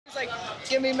It's like,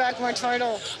 give me back my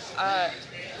title.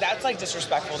 That's like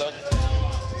disrespectful though.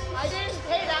 I didn't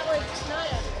pay that was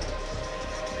Nia.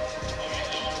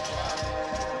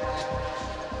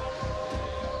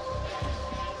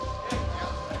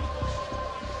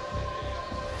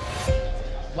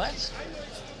 What?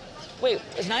 Wait,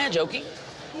 is Nia joking?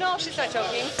 No, she's not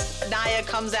joking. Nia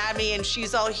comes at me and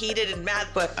she's all heated and mad,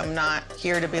 but I'm not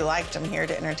here to be liked. I'm here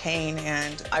to entertain,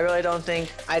 and I really don't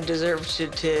think I deserve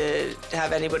to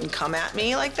have anyone come at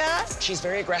me like that. She's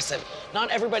very aggressive.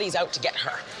 Not everybody's out to get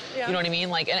her. Yeah. You know what I mean?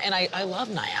 Like, and I love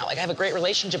Nia. Like, I have a great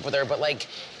relationship with her, but like,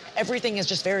 everything is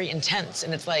just very intense,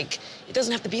 and it's like, it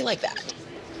doesn't have to be like that.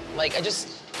 Like,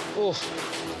 ooh.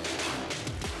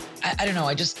 I don't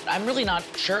know, I'm really not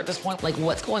sure at this point, like,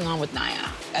 what's going on with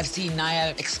Nia? I've seen Nia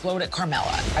explode at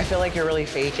Carmella. I feel like you're really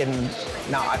fake and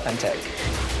not authentic.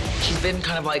 She's been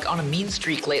kind of like on a mean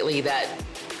streak lately that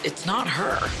it's not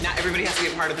her. Not everybody has to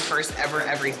be a part of the first ever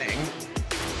everything.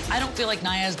 I don't feel like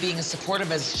Nia is being as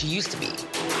supportive as she used to be.